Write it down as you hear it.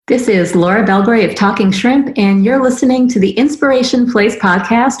This is Laura Belgray of Talking Shrimp, and you're listening to the Inspiration Place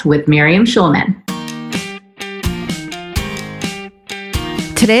podcast with Miriam Schulman.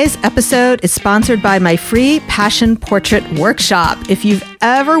 Today's episode is sponsored by my free passion portrait workshop. If you've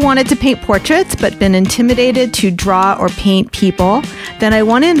ever wanted to paint portraits but been intimidated to draw or paint people, then I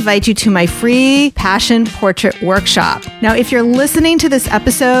want to invite you to my free passion portrait workshop. Now, if you're listening to this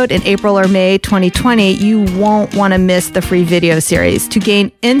episode in April or May 2020, you won't want to miss the free video series. To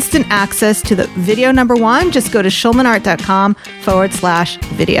gain instant access to the video number one, just go to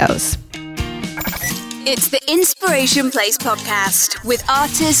schulmanart.com/videos. It's the Inspiration Place podcast with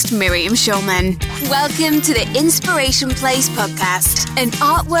artist Miriam Schulman. Welcome to the Inspiration Place podcast, an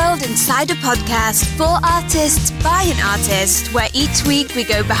art world insider podcast for artists by an artist, where each week we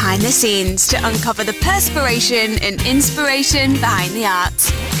go behind the scenes to uncover the perspiration and inspiration behind the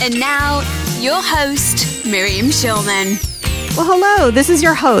art. And now, your host, Miriam Schulman. Well, hello, this is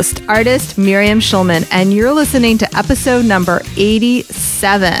your host, artist Miriam Schulman, and you're listening to episode number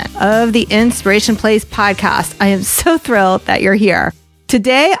 87 of the Inspiration Place podcast. I am so thrilled that you're here.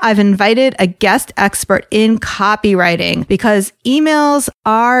 Today, I've invited a guest expert in copywriting because emails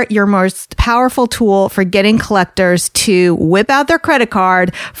are your most powerful tool for getting collectors to whip out their credit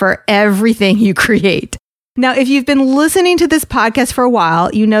card for everything you create. Now, if you've been listening to this podcast for a while,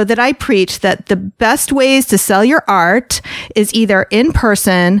 you know that I preach that the best ways to sell your art is either in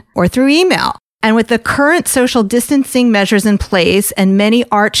person or through email. And with the current social distancing measures in place and many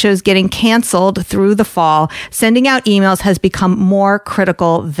art shows getting canceled through the fall, sending out emails has become more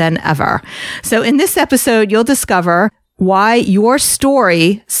critical than ever. So in this episode, you'll discover why your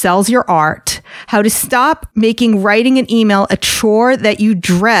story sells your art, how to stop making writing an email a chore that you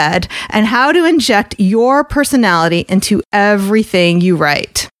dread, and how to inject your personality into everything you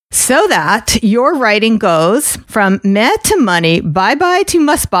write, so that your writing goes from meh to money, bye-bye to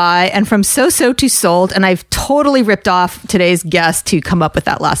must-buy, and from so-so to sold. And I've totally ripped off today's guest to come up with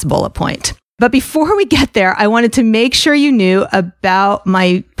that last bullet point. But before we get there, I wanted to make sure you knew about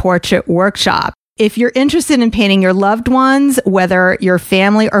my portrait workshop. If you're interested in painting your loved ones, whether your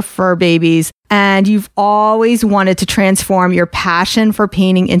family or fur babies, and you've always wanted to transform your passion for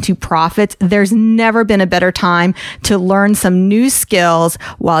painting into profits, there's never been a better time to learn some new skills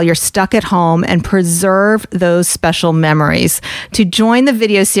while you're stuck at home and preserve those special memories. To join the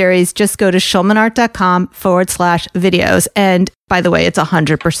video series, just go to schulmanart.com/videos. And by the way, it's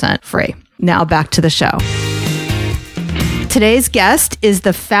 100% free. Now back to the show. Today's guest is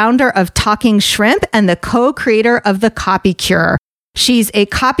the founder of Talking Shrimp and the co-creator of The Copy Cure. She's a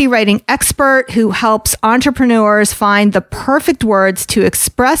copywriting expert who helps entrepreneurs find the perfect words to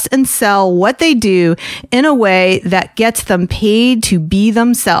express and sell what they do in a way that gets them paid to be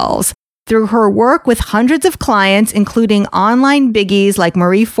themselves. Through her work with hundreds of clients, including online biggies like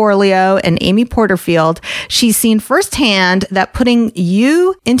Marie Forleo and Amy Porterfield, she's seen firsthand that putting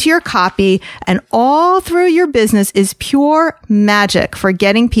you into your copy and all through your business is pure magic for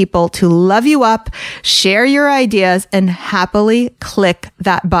getting people to love you up, share your ideas, and happily click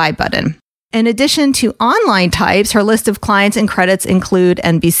that buy button. In addition to online types, her list of clients and credits include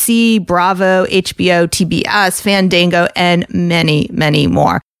NBC, Bravo, HBO, TBS, Fandango, and many, many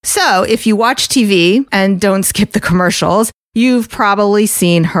more. So if you watch TV and don't skip the commercials, you've probably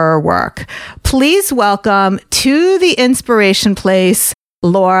seen her work. Please welcome to the Inspiration Place,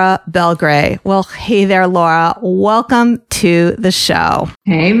 Laura Belgray. Well, hey there, Laura. Welcome to the show.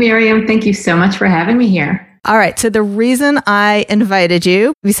 Hey, Miriam. Thank you so much for having me here. All right. So the reason I invited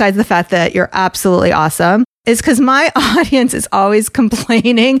you, besides the fact that you're absolutely awesome, is because my audience is always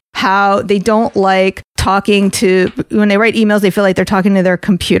complaining how they don't like talking to, when they write emails, they feel like they're talking to their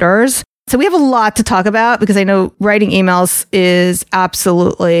computers. So we have a lot to talk about because I know writing emails is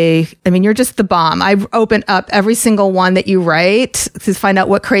absolutely, you're just the bomb. I open up every single one that you write to find out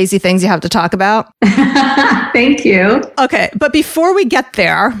what crazy things you have to talk about. Thank you. Okay. But before we get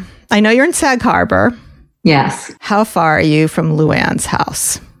there, I know you're in Sag Harbor. Yes. How far are you from Luann's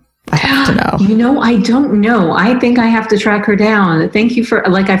house? I have to know. I don't know. I think I have to track her down. Thank you for,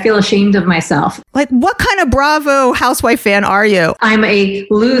 I feel ashamed of myself. Like, what kind of Bravo housewife fan are you? I'm a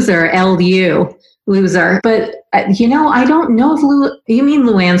loser, loser. But, I don't know if you mean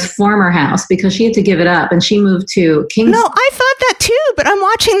Luann's former house, because she had to give it up and she moved to Kings. No, I thought that too, but I'm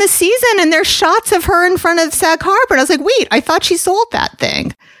watching the season and there's shots of her in front of Sag Harbor. And I was like, wait, I thought she sold that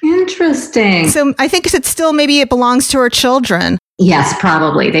thing. Interesting. So I think it belongs to her children. Yes,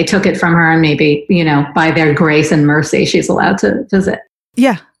 probably. They took it from her and maybe, by their grace and mercy, she's allowed to visit.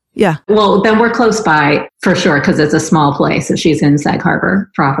 Yeah. Yeah. Well, then we're close by. For sure, because it's a small place. If she's in Sag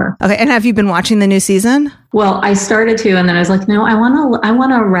Harbor proper. Okay. And have you been watching the new season? Well, I started to, and then I was like, no, I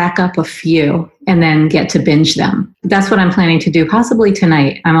want to rack up a few and then get to binge them. That's what I'm planning to do, possibly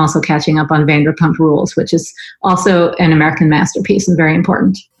tonight. I'm also catching up on Vanderpump Rules, which is also an American masterpiece and very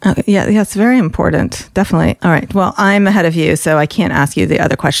important. Okay. Yeah, it's very important. Definitely. All right. Well, I'm ahead of you, so I can't ask you the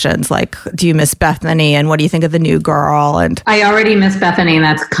other questions like, do you miss Bethany and what do you think of the new girl? And I already miss Bethany, and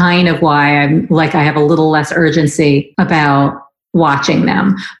that's kind of why I have a little less urgency about watching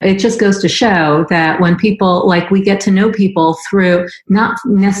them. It just goes to show that when people, we get to know people through, not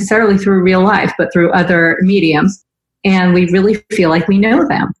necessarily through real life, but through other mediums, and we really feel like we know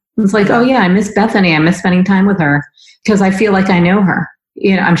them. It's like, oh yeah, I miss Bethany. I miss spending time with her because I feel like I know her.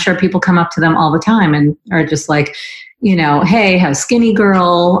 I'm sure people come up to them all the time and are just like, hey, how's skinny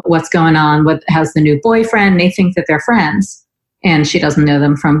girl? What's going on? How's the new boyfriend? They think that they're friends and she doesn't know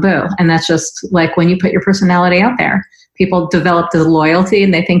them from Boo. And that's just like when you put your personality out there. People develop the loyalty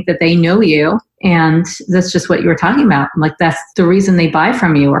and they think that they know you. And that's just what you were talking about. Like that's the reason they buy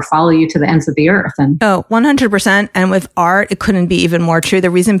from you or follow you to the ends of the earth. And 100%. And with art, it couldn't be even more true.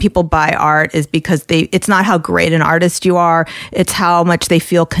 The reason people buy art is because it's not how great an artist you are. It's how much they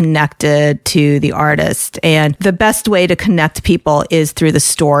feel connected to the artist. And the best way to connect people is through the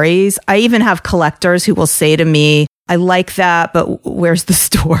stories. I even have collectors who will say to me, I like that, but where's the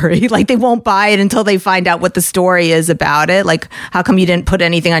story? Like they won't buy it until they find out what the story is about it. Like, how come you didn't put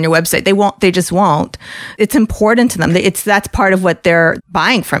anything on your website? They just won't. It's important to them. That's part of what they're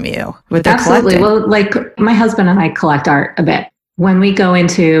buying from you. Absolutely. Well, like my husband and I collect art a bit. When we go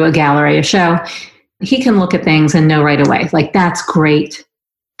into a gallery, a show, he can look at things and know right away. Like, that's great.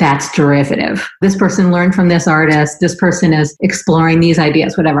 That's derivative. This person learned from this artist. This person is exploring these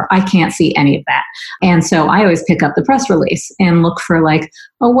ideas, whatever. I can't see any of that. And so I always pick up the press release and look for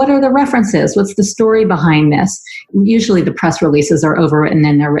what are the references? What's the story behind this? Usually the press releases are overwritten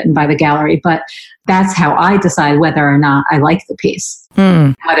and they're written by the gallery, but that's how I decide whether or not I like the piece.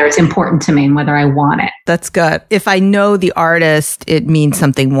 Whether it's important to me and whether I want it. That's good. If I know the artist, it means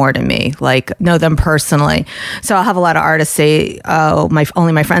something more to me, like know them personally. So I'll have a lot of artists say, oh,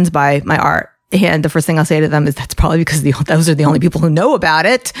 only my friends buy my art. And the first thing I'll say to them is that's probably because those are the only people who know about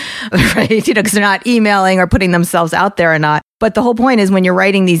it, right? Because they're not emailing or putting themselves out there or not. But the whole point is when you're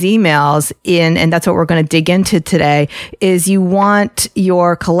writing these emails and that's what we're going to dig into today, is you want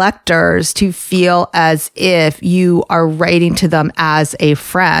your collectors to feel as if you are writing to them as a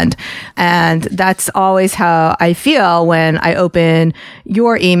friend. And that's always how I feel when I open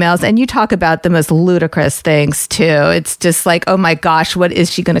your emails and you talk about the most ludicrous things too. It's just like, oh my gosh, what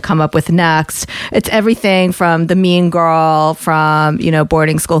is she going to come up with next? It's everything from the mean girl from,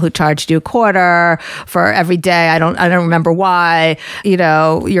 boarding school who charged you $0.25 for every day. I don't remember why.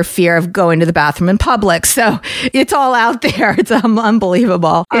 Your fear of going to the bathroom in public. So it's all out there. It's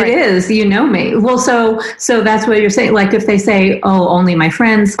unbelievable. It is. You know me. Well, so that's what you're saying. Like if they say, oh, only my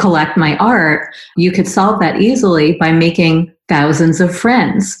friends collect my art, you could solve that easily by making thousands of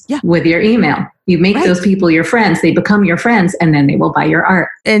friends with your email. You make those people your friends, they become your friends, and then they will buy your art.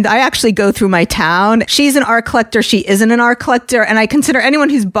 And I actually go through my town. She's an art collector. She isn't an art collector. And I consider anyone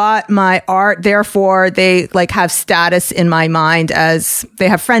who's bought my art, therefore they have status in my mind as they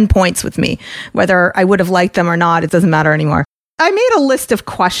have friend points with me. Whether I would have liked them or not, it doesn't matter anymore. I made a list of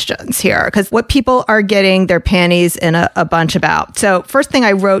questions here because what people are getting their panties in a bunch about. So first thing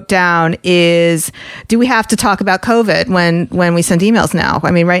I wrote down is, do we have to talk about COVID when we send emails now? I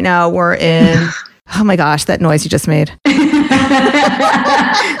mean, right now we're in, oh my gosh, that noise you just made.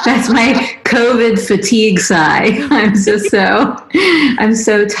 That's my COVID fatigue sigh. I'm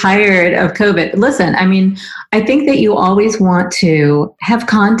so tired of COVID. Listen, I mean, I think that you always want to have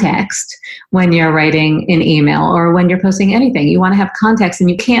context when you're writing an email or when you're posting anything. You want to have context, and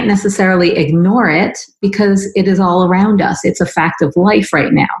you can't necessarily ignore it because it is all around us. It's a fact of life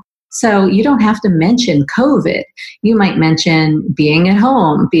right now. So you don't have to mention COVID. You might mention being at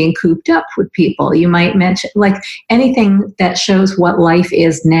home, being cooped up with people. You might mention anything that shows what life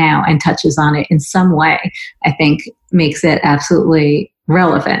is now and touches on it in some way, I think makes it absolutely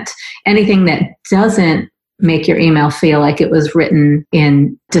relevant. Anything that doesn't make your email feel like it was written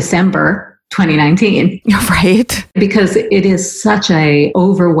in December 2019. Right. Because it is such a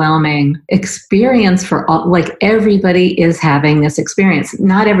overwhelming experience for all, everybody is having this experience.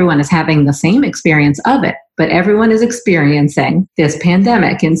 Not everyone is having the same experience of it, but everyone is experiencing this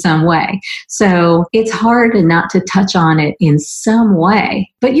pandemic in some way. So it's hard not to touch on it in some way,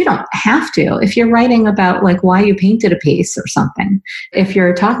 but you don't have to. If you're writing about like why you painted a piece or something, if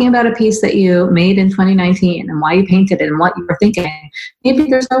you're talking about a piece that you made in 2019 and why you painted it and what you were thinking, maybe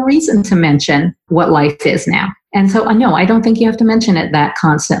there's no reason to mention what life is now. And so, no, I don't think you have to mention it that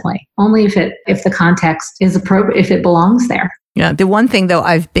constantly. Only if the context is appropriate, if it belongs there. Yeah. The one thing, though,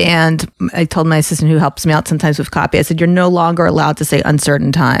 I've banned, I told my assistant who helps me out sometimes with copy, I said, you're no longer allowed to say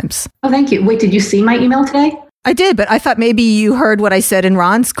uncertain times. Oh, thank you. Wait, did you see my email today? I did, but I thought maybe you heard what I said in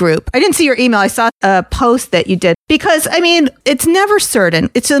Ron's group. I didn't see your email. I saw a post that you did because, I mean, it's never certain.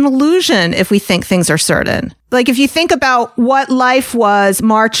 It's an illusion if we think things are certain. Like if you think about what life was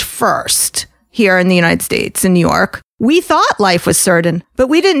March 1st here in the United States, in New York, we thought life was certain, but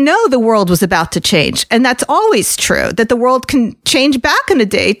we didn't know the world was about to change. And that's always true, that the world can change back in a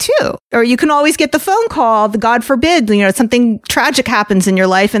day too. Or you can always get the phone call, God forbid, something tragic happens in your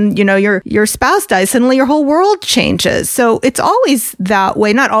life and, your spouse dies. Suddenly your whole world changes. So it's always that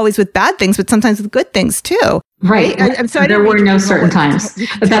way, not always with bad things, but sometimes with good things too. Right. So there were no certain times.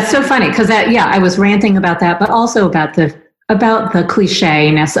 But that's so funny because I was ranting about that, but also about the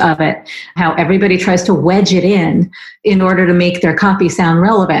clichéness of it, how everybody tries to wedge it in order to make their copy sound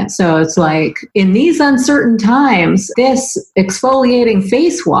relevant. So it's like, in these uncertain times, this exfoliating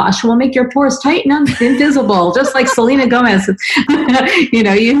face wash will make your pores tight and invisible, just like Selena Gomez.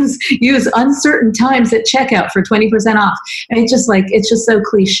 Use uncertain times at checkout for 20% off. And it's just so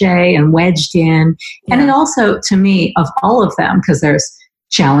cliche and wedged in. Yeah. And it also, to me, of all of them, because there's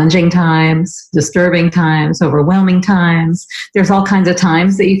challenging times, disturbing times, overwhelming times. There's all kinds of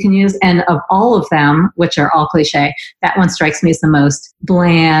times that you can use. And of all of them, which are all cliche, that one strikes me as the most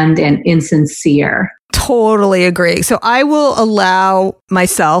bland and insincere. Totally agree. So I will allow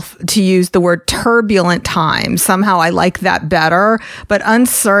myself to use the word turbulent times. Somehow I like that better, but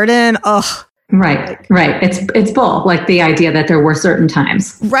uncertain, ugh. Right. It's bull, like the idea that there were certain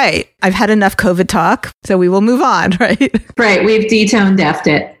times. Right. I've had enough COVID talk, so we will move on, right? Right. We've detone-deafed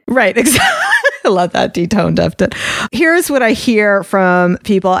it. Right. Exactly. I love that, detone-deafed it. Here's what I hear from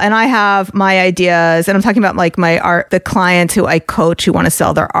people, and I have my ideas, and I'm talking about like my art, the clients who I coach who want to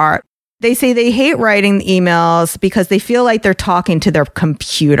sell their art. They say they hate writing emails because they feel like they're talking to their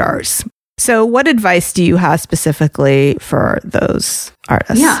computers. So what advice do you have specifically for those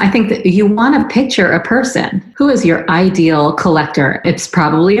artists? Yeah, I think that you want to picture a person who is your ideal collector. It's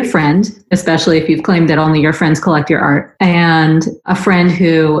probably a friend, especially if you've claimed that only your friends collect your art, and a friend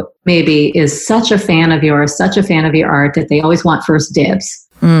who maybe is such a fan of yours, such a fan of your art that they always want first dibs.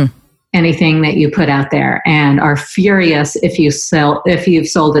 Anything that you put out there and are furious if you've sold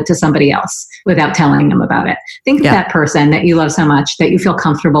it to somebody else without telling them about it. Think of that person that you love so much, that you feel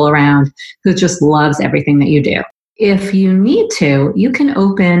comfortable around, who just loves everything that you do. If you need to, you can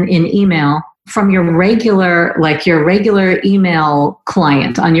open an email from your regular email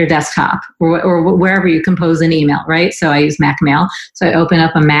client on your desktop or wherever you compose an email, right? So I use Mac Mail. So I open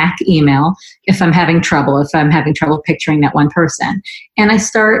up a Mac email if I'm having trouble picturing that one person. And I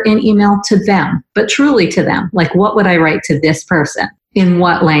start an email to them, but truly to them. Like, what would I write to this person? In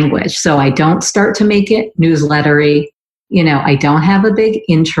what language? So I don't start to make it newslettery. I don't have a big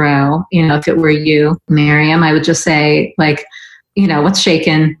intro. If it were you, Miriam, I would just say what's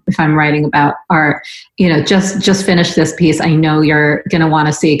shaken if I'm writing about art, just finish this piece. I know you're going to want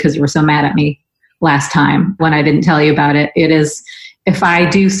to see because you were so mad at me last time when I didn't tell you about it. It is, if I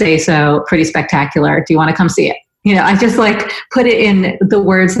do say so, pretty spectacular. Do you want to come see it? I just put it in the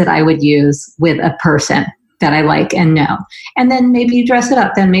words that I would use with a person that I like and know. And then maybe you dress it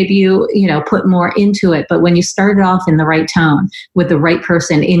up. Then maybe you put more into it. But when you start it off in the right tone with the right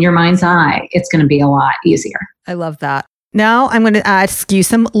person in your mind's eye, it's going to be a lot easier. I love that. Now I'm going to ask you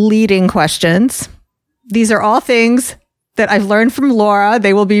some leading questions. These are all things that I've learned from Laura.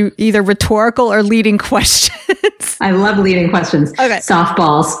 They will be either rhetorical or leading questions. I love leading questions. Okay.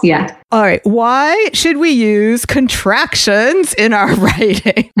 Softballs. Yeah. All right. Why should we use contractions in our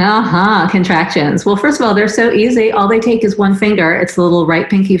writing? Contractions. Well, first of all, they're so easy. All they take is one finger. It's the little right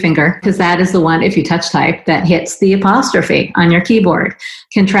pinky finger, because that is the one, if you touch type, that hits the apostrophe on your keyboard.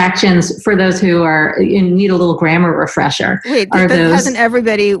 Contractions, for those who need a little grammar refresher. Wait, hasn't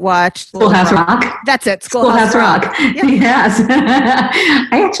everybody watched Schoolhouse Rock? That's it. Schoolhouse Rock. Yeah. Yes.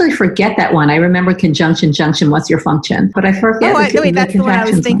 I actually forget that one. I remember conjunction, junction. What's your function? But I forget. That's the one I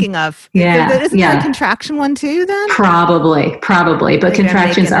was thinking of. Yeah. Isn't there a contraction one too then? Probably. But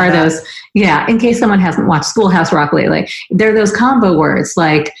contractions are those. Yeah. In case someone hasn't watched Schoolhouse Rock lately, they're those combo words.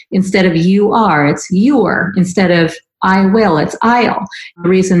 Like instead of you are, it's your. Instead of I will, it's I'll. The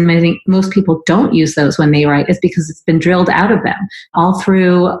reason most people don't use those when they write is because it's been drilled out of them. All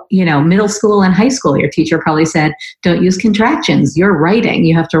through, middle school and high school, your teacher probably said, don't use contractions. You're writing.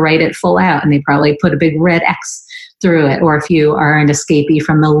 You have to write it full out. And they probably put a big red X through it. Or if you are an escapee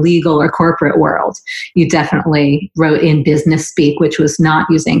from the legal or corporate world, you definitely wrote in business speak, which was not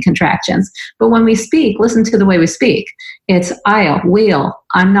using contractions. But when we speak, listen to the way we speak. It's I'll, will,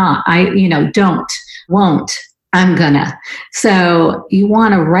 I'm not, don't, won't, I'm gonna. So you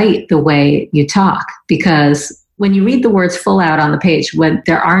want to write the way you talk, because when you read the words full out on the page, when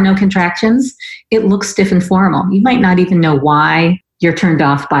there are no contractions, it looks stiff and formal. You might not even know why you're turned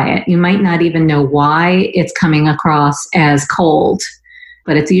off by it. You might not even know why it's coming across as cold,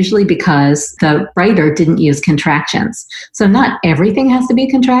 but it's usually because the writer didn't use contractions. So not everything has to be a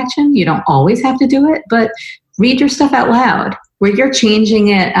contraction. You don't always have to do it, but read your stuff out loud. Where you're changing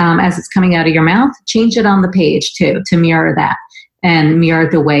it as it's coming out of your mouth, change it on the page too, to mirror that and mirror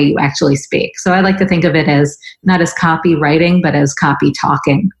the way you actually speak. So I like to think of it as not as copywriting, but as copy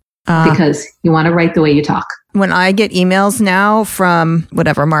talking, because you want to write the way you talk. When I get emails now from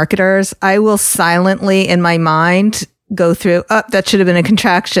whatever marketers, I will silently in my mind go through, that should have been a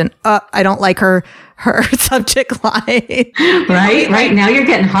contraction. I don't like her subject line. Right. Now you're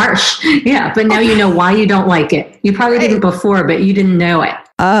getting harsh. Yeah. But now you know why you don't like it. You probably didn't before, but you didn't know it.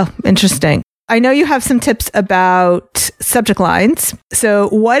 Oh, interesting. I know you have some tips about subject lines. So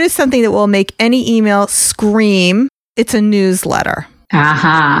what is something that will make any email scream, it's a newsletter?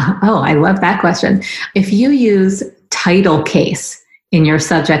 Aha. Oh, I love that question. If you use title case in your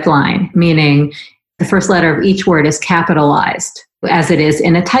subject line, meaning the first letter of each word is capitalized as it is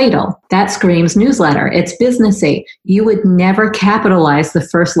in a title, that screams newsletter. It's businessy. You would never capitalize the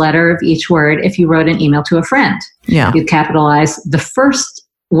first letter of each word if you wrote an email to a friend. Yeah. You capitalize the first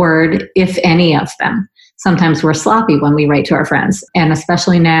word, if any of them. Sometimes we're sloppy when we write to our friends, and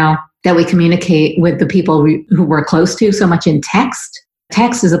especially now that we communicate with the people who we're close to so much in text.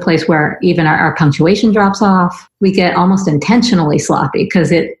 Text is a place where even our punctuation drops off. We get almost intentionally sloppy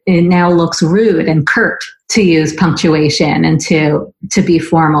because it now looks rude and curt to use punctuation and to be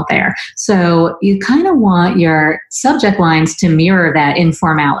formal there. So you kind of want your subject lines to mirror that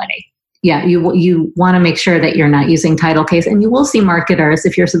informality. Yeah, you want to make sure that you're not using title case. And you will see marketers,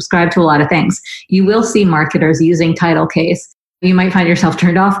 if you're subscribed to a lot of things, you will see marketers using title case. You might find yourself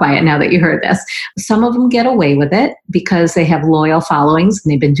turned off by it now that you heard this. Some of them get away with it because they have loyal followings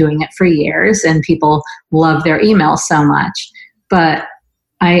and they've been doing it for years and people love their emails so much. But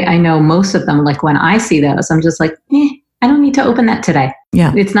I know most of them, like when I see those, I'm just like, I don't need to open that today.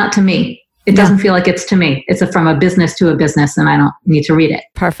 Yeah. It's not to me. It doesn't feel like it's to me. It's from a business to a business and I don't need to read it.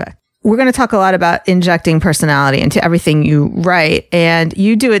 Perfect. We're going to talk a lot about injecting personality into everything you write, and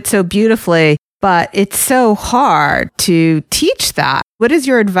you do it so beautifully, but it's so hard to teach that. What is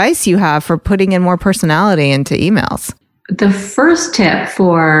your advice you have for putting in more personality into emails? The first tip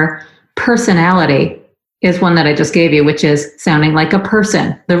for personality is one that I just gave you, which is sounding like a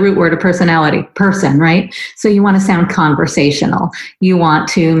person. The root word of personality, person, right? So you want to sound conversational. You want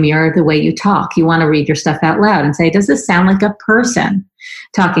to mirror the way you talk. You want to read your stuff out loud and say, does this sound like a person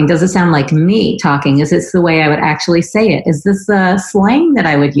talking? Does it sound like me talking? Is this the way I would actually say it? Is this the slang that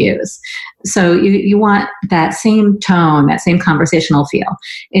I would use? So you want that same tone, that same conversational feel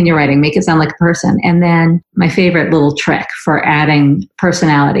in your writing. Make it sound like a person. And then my favorite little trick for adding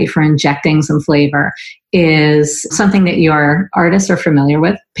personality, for injecting some flavor, is something that your artists are familiar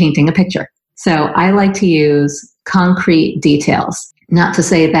with, painting a picture. So I like to use concrete details. Not to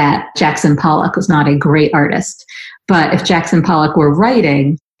say that Jackson Pollock was not a great artist, but if Jackson Pollock were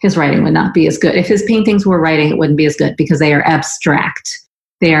writing, his writing would not be as good. If his paintings were writing, it wouldn't be as good because they are abstract.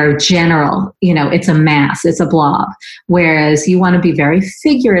 They are general, it's a mass, it's a blob. Whereas you want to be very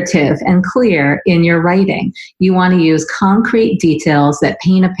figurative and clear in your writing. You want to use concrete details that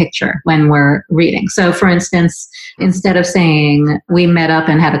paint a picture when we're reading. So for instance, instead of saying we met up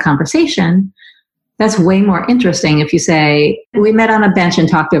and had a conversation, that's way more interesting if you say we met on a bench and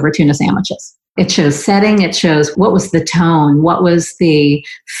talked over tuna sandwiches. It shows setting. It shows what was the tone, what was the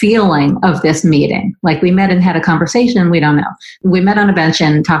feeling of this meeting. Like we met and had a conversation, we don't know. We met on a bench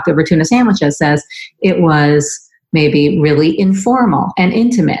and talked over tuna sandwiches says it was maybe really informal and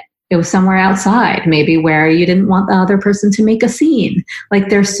intimate. It was somewhere outside, maybe where you didn't want the other person to make a scene. Like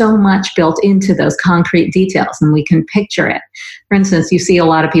there's so much built into those concrete details and we can picture it. For instance, you see a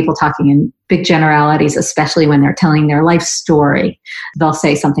lot of people talking in big generalities, especially when they're telling their life story. They'll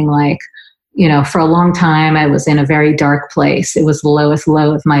say something like, for a long time, I was in a very dark place. It was the lowest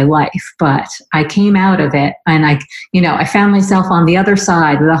low of my life, but I came out of it, and I found myself on the other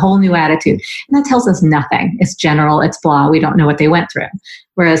side with a whole new attitude. And that tells us nothing. It's general, it's blah. We don't know what they went through.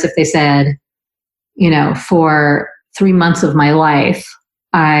 Whereas if they said, for 3 months of my life,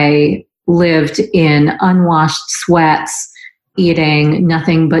 I lived in unwashed sweats, eating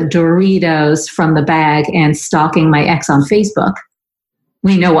nothing but Doritos from the bag and stalking my ex on Facebook,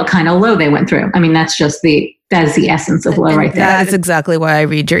 we know what kind of low they went through. I mean, that is the essence of low right there. That is exactly why I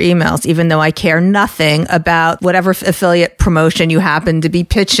read your emails, even though I care nothing about whatever affiliate promotion you happen to be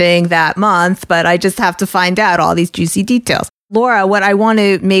pitching that month, but I just have to find out all these juicy details. Laura, what I want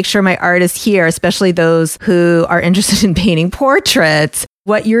to make sure my artists hear, especially those who are interested in painting portraits,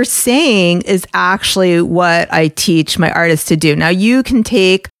 what you're saying is actually what I teach my artists to do. Now, you can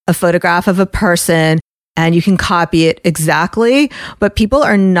take a photograph of a person and you can copy it exactly, but people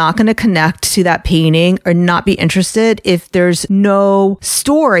are not going to connect to that painting or not be interested if there's no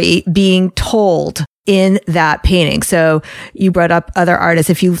story being told in that painting. So you brought up other artists.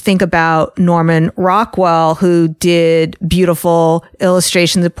 If you think about Norman Rockwell, who did beautiful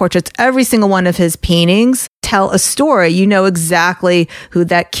illustrations of portraits, every single one of his paintings tell a story. You know exactly who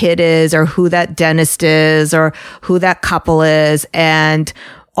that kid is or who that dentist is or who that couple is. And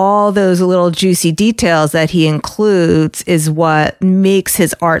all those little juicy details that he includes is what makes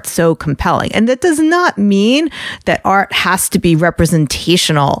his art so compelling. And that does not mean that art has to be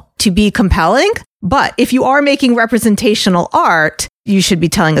representational to be compelling. But if you are making representational art, you should be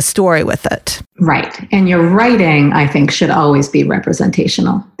telling a story with it. Right. And your writing, I think, should always be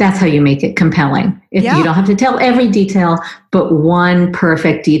representational. That's how you make it compelling. You don't have to tell every detail, but one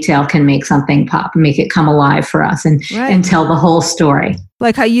perfect detail can make something pop, make it come alive for us and tell the whole story.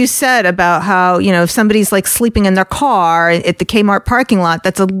 Like how you said about how, if somebody's like sleeping in their car at the Kmart parking lot,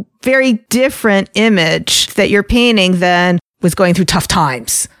 that's a very different image that you're painting than was going through tough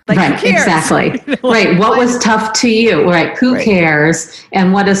times. Like, right, exactly. Right. What was tough to you? Right. Who cares?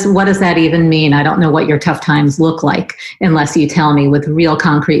 And what does that even mean? I don't know what your tough times look like unless you tell me with real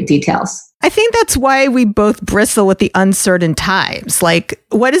concrete details. I think that's why we both bristle with the uncertain times. Like,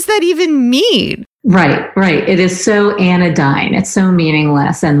 what does that even mean? Right. It is so anodyne. It's so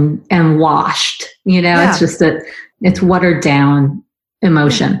meaningless and washed. It's just that it's watered down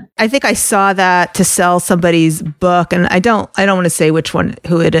emotion. I think I saw that to sell somebody's book, and I don't want to say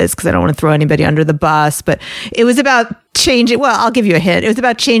who it is because I don't want to throw anybody under the bus, but it was about changing. Well, I'll give you a hint. It was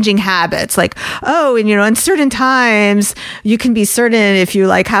about changing habits. Like, in certain times you can be certain if you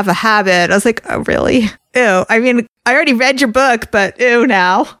like have a habit. I was like, oh, really? Ew. I mean, I already read your book, but ew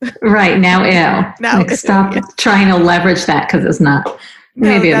now. Right. Now, ew. Now, stop trying to leverage that because it's not.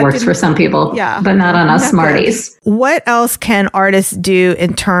 Maybe it works for some people, but not on us smarties. What else can artists do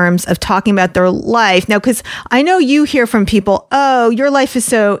in terms of talking about their life? Now, because I know you hear from people, oh, your life is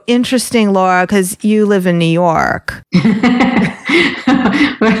so interesting, Laura, because you live in New York. Well,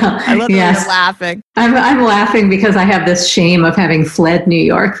 I love that you're laughing. I'm laughing because I have this shame of having fled New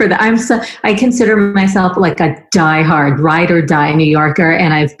York for that. I consider myself like a diehard ride or die New Yorker,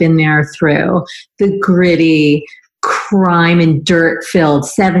 and I've been there through the gritty, crime and dirt filled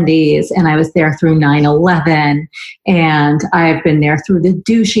 70s. And I was there through 9/11. And I've been there through the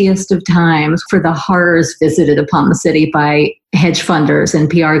douchiest of times for the horrors visited upon the city by hedge funders and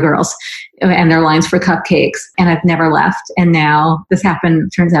PR girls and their lines for cupcakes. And I've never left. And now this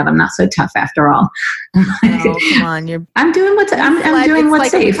happened. Turns out I'm not so tough after all. Oh, come on. I'm doing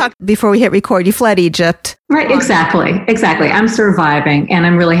what's safe. Before we hit record, you fled Egypt. Right. Exactly. I'm surviving, and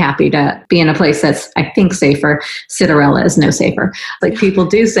I'm really happy to be in a place that's, I think, safer. Cinderella is no safer. Like people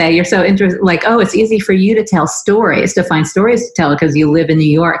do say, you're so interested, like, oh, it's easy for you to tell stories, to find stories to tell because you live in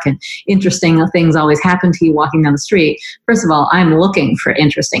New York and interesting things always happen to you walking down the street. First of all, I'm looking for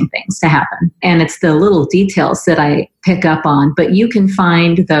interesting things to happen. And it's the little details that I pick up on, but you can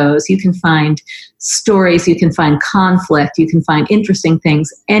find those. You can find stories, you can find conflict, you can find interesting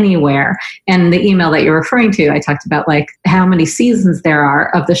things anywhere. And the email that you're referring to, I talked about like how many seasons there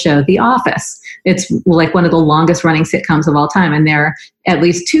are of the show The Office. It's like one of the longest running sitcoms of all time. And there are at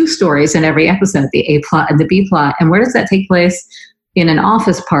least 2 stories in every episode, the A plot and the B plot. And where does that take place? In an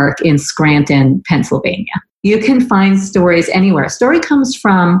office park in Scranton, Pennsylvania. You can find stories anywhere. Story comes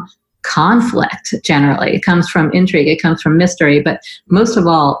from conflict, generally. It comes from intrigue. It comes from mystery. But most of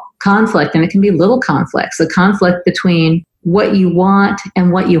all, conflict. And it can be little conflicts. The conflict between what you want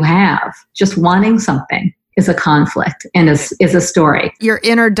and what you have. Just wanting something. is a conflict and is a story. Your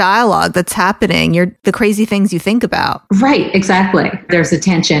inner dialogue that's happening, the crazy things you think about. Right, exactly. There's a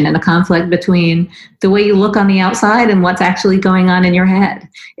tension and a conflict between the way you look on the outside and what's actually going on in your head.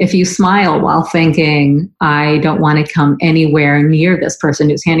 If you smile while thinking, I don't want to come anywhere near this person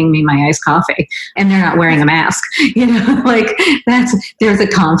who's handing me my iced coffee and they're not wearing a mask, there's a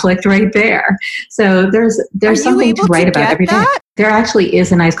conflict right there. So there's something to write about every day. There actually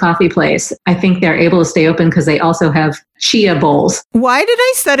is a nice coffee place. I think they're able to stay open because they also have chia bowls. Why did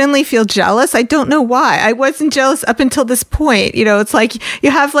I suddenly feel jealous? I don't know why. I wasn't jealous up until this point. It's like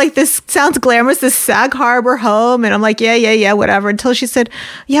you have like this, sounds glamorous, this Sag Harbor home. And I'm like, yeah, whatever. Until she said,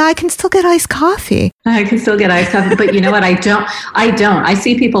 yeah, I can still get iced coffee. I can still get iced coffee. But you know what? I don't. I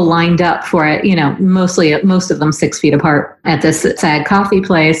see people lined up for it, most of them 6 feet apart at this Sag coffee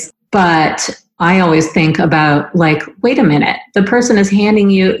place. But I always think about wait a minute, the person is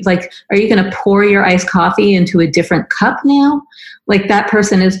handing you, are you going to pour your iced coffee into a different cup now? That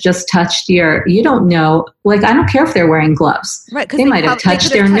person has just touched you don't know, I don't care if they're wearing gloves. Right. They might have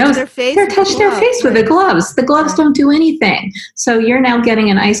touched their nose. They touched their face with the gloves. The gloves don't do anything. So you're now getting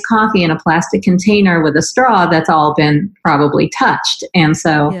an iced coffee in a plastic container with a straw that's all been probably touched. And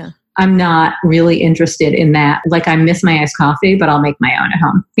so I'm not really interested in that. I miss my iced coffee, but I'll make my own at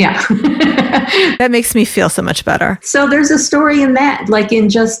home. Yeah. That makes me feel so much better. So there's a story in that, in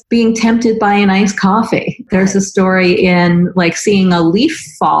just being tempted by an iced coffee. There's a story in seeing a leaf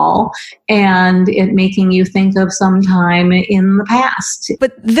fall and it making you think of some time in the past.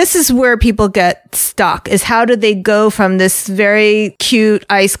 But this is where people get stuck, is how do they go from this very cute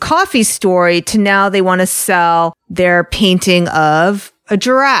iced coffee story to now they want to sell their painting of a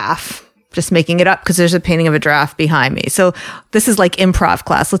giraffe. Just making it up because there's a painting of a giraffe behind me. So this is like improv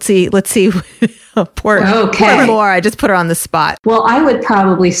class. Let's see. Poor Laura. I just put her on the spot. Well, I would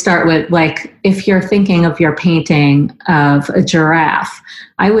probably start with if you're thinking of your painting of a giraffe,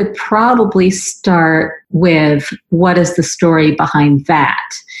 I would probably start with what is the story behind that?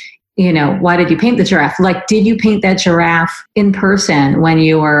 Why did you paint the giraffe? Did you paint that giraffe in person when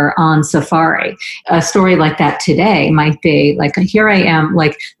you were on safari? A story like that today might be here I am,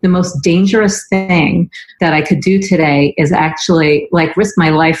 the most dangerous thing that I could do today is actually risk my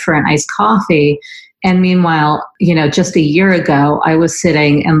life for an iced coffee. And meanwhile, just a year ago, I was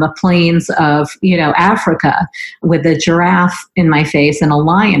sitting in the plains of, Africa with a giraffe in my face and a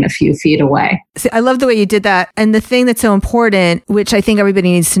lion a few feet away. See, I love the way you did that. And the thing that's so important, which I think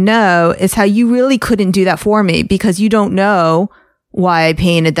everybody needs to know, is how you really couldn't do that for me because you don't know why I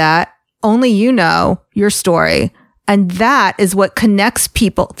painted that. Only you know your story. And that is what connects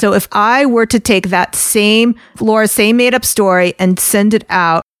people. So if I were to take that Laura's same made up story and send it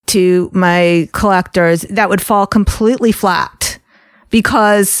out to my collectors, that would fall completely flat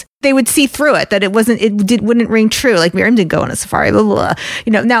because they would see through it, that wouldn't ring true. Miriam didn't go on a safari, blah, blah,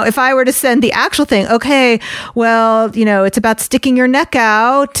 blah. Now if I were to send the actual thing, okay, well, it's about sticking your neck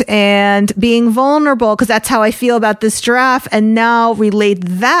out and being vulnerable because that's how I feel about this giraffe. And now relate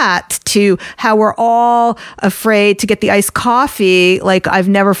that to how we're all afraid to get the iced coffee. I've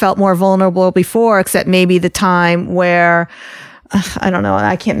never felt more vulnerable before, except maybe the time where, I don't know.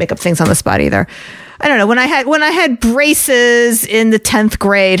 I can't make up things on the spot either. I don't know. When I had braces in the 10th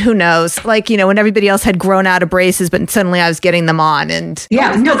grade, who knows? When everybody else had grown out of braces, but suddenly I was getting them on and.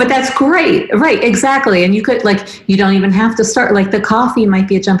 Yeah, no, but that's great. Right. Exactly. And you could you don't even have to start, the coffee might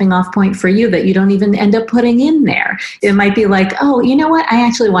be a jumping off point for you that you don't even end up putting in there. It might be oh, you know what? I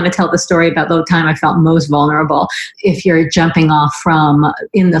actually want to tell the story about the time I felt most vulnerable. If you're jumping off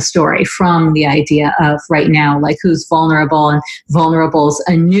in the story from the idea of right now, who's vulnerable, and vulnerable's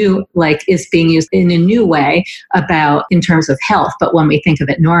a new, is being used in a new way in terms of health. But when we think of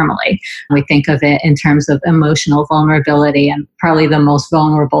it normally, we think of it in terms of emotional vulnerability. And probably the most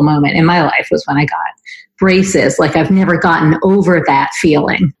vulnerable moment in my life was when I got braces. I've never gotten over that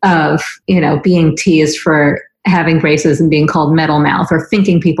feeling of, being teased for having braces and being called metal mouth or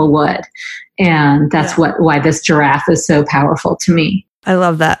thinking people would. And that's why this giraffe is so powerful to me. I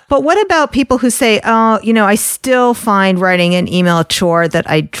love that. But what about people who say, oh, I still find writing an email a chore that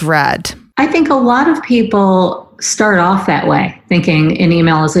I dread? I think a lot of people start off that way, thinking an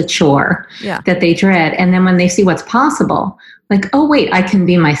email is a chore that they dread. And then when they see what's possible, oh, wait, I can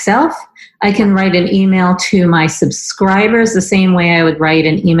be myself. I can write an email to my subscribers the same way I would write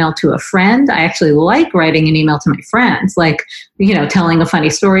an email to a friend. I actually like writing an email to my friends, telling a funny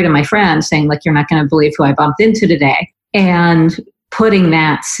story to my friend, saying, you're not going to believe who I bumped into today. And putting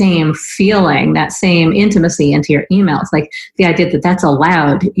that same feeling, that same intimacy into your emails. The idea that that's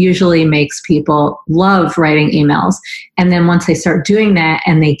allowed usually makes people love writing emails. And then once they start doing that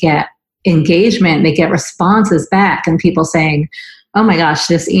and they get engagement. They get responses back and people saying, oh my gosh,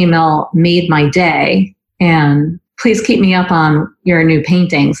 this email made my day. And please keep me up on your new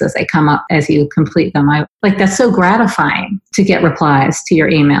paintings as they come up, as you complete them. That's so gratifying to get replies to your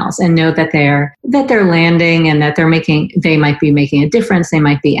emails and know that they're landing and that they might be making a difference. They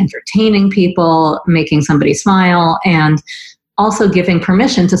might be entertaining people, making somebody smile, and also giving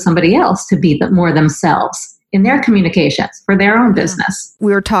permission to somebody else to be more themselves in their communications for their own business.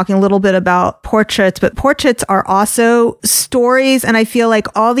 We were talking a little bit about portraits, but portraits are also stories. And I feel like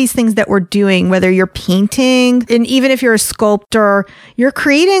all these things that we're doing, whether you're painting, and even if you're a sculptor, you're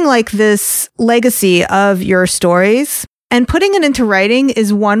creating like this legacy of your stories. And putting it into writing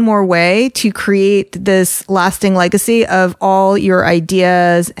is one more way to create this lasting legacy of all your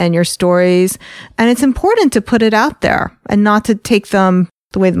ideas and your stories. And it's important to put it out there and not to take them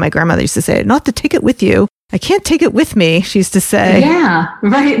the way that my grandmother used to say it, not to take it with you. I can't take it with me, she used to say. Yeah,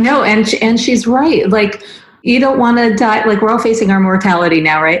 right. No, and she's right. Like, you don't want to die. Like, we're all facing our mortality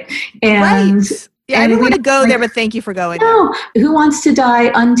now, right? And, right. Yeah, I didn't want to go there, but thank you for going there. Who wants to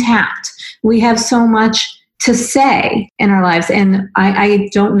die untapped? We have so much to say in our lives. And I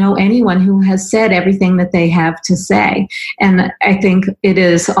don't know anyone who has said everything that they have to say. And I think it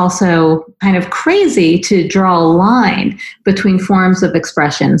is also kind of crazy to draw a line between forms of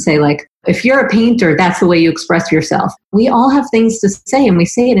expression. Say, like, if you're a painter, that's the way you express yourself. We all have things to say, and we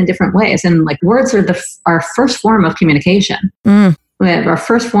say it in different ways. And like, words are our first form of communication. We have our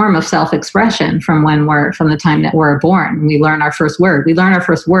first form of self-expression from the time that we're born. We learn our first word. We learn our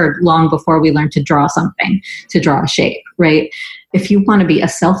first word long before we learn to draw something, to draw a shape, right? If you want to be a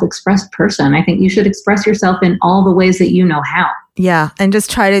self-expressed person, I think you should express yourself in all the ways that you know how. Yeah. And just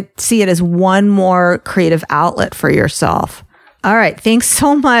try to see it as one more creative outlet for yourself. All right. Thanks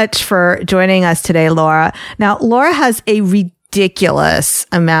so much for joining us today, Laura. Now, Laura has a ridiculous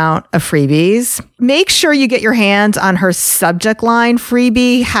amount of freebies. Make sure you get your hands on her subject line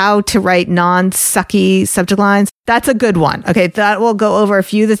freebie, how to write non-sucky subject lines. That's a good one. Okay. That will go over a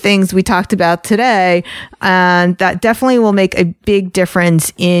few of the things we talked about today. And that definitely will make a big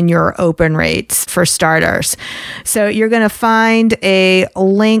difference in your open rates for starters. So you're going to find a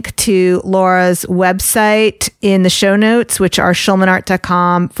link to Laura's website in the show notes, which are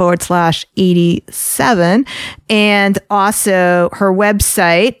schulmanart.com/87. And also her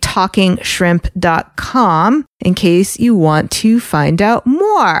website, talkingshrimp.com, in case you want to find out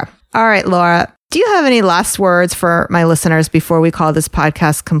more. All right, Laura. Do you have any last words for my listeners before we call this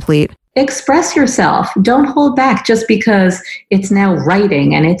podcast complete? Express yourself. Don't hold back just because it's now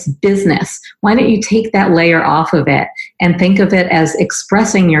writing and it's business. Why don't you take that layer off of it and think of it as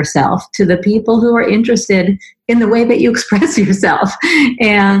expressing yourself to the people who are interested in the way that you express yourself,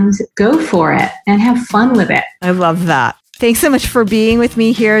 and go for it and have fun with it. I love that. Thanks so much for being with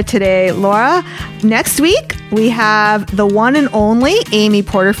me here today, Laura. Next week, we have the one and only Amy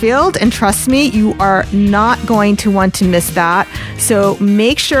Porterfield. And trust me, you are not going to want to miss that. So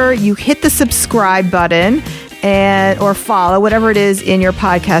make sure you hit the subscribe button or follow, whatever it is in your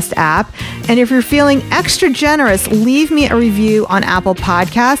podcast app. And if you're feeling extra generous, leave me a review on Apple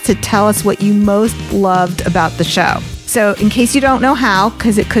Podcasts to tell us what you most loved about the show. So in case you don't know how,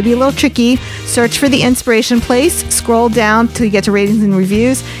 because it could be a little tricky, search for The Inspiration Place, scroll down till you get to ratings and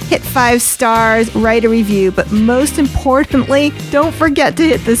reviews, hit 5 stars, write a review, but most importantly, don't forget to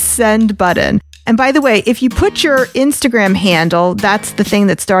hit the send button. And by the way, if you put your Instagram handle, that's the thing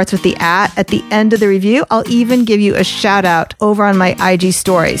that starts with the at the end of the review, I'll even give you a shout out over on my IG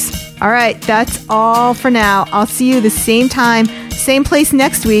stories. All right, that's all for now. I'll see you the same time, same place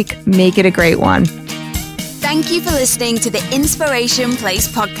next week. Make it a great one. Thank you for listening to the Inspiration Place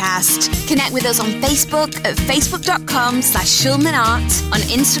podcast. Connect with us on Facebook at facebook.com/SchulmanArt, on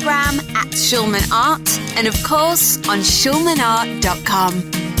Instagram @SchulmanArt, and of course on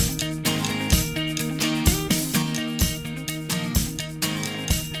schulmanart.com.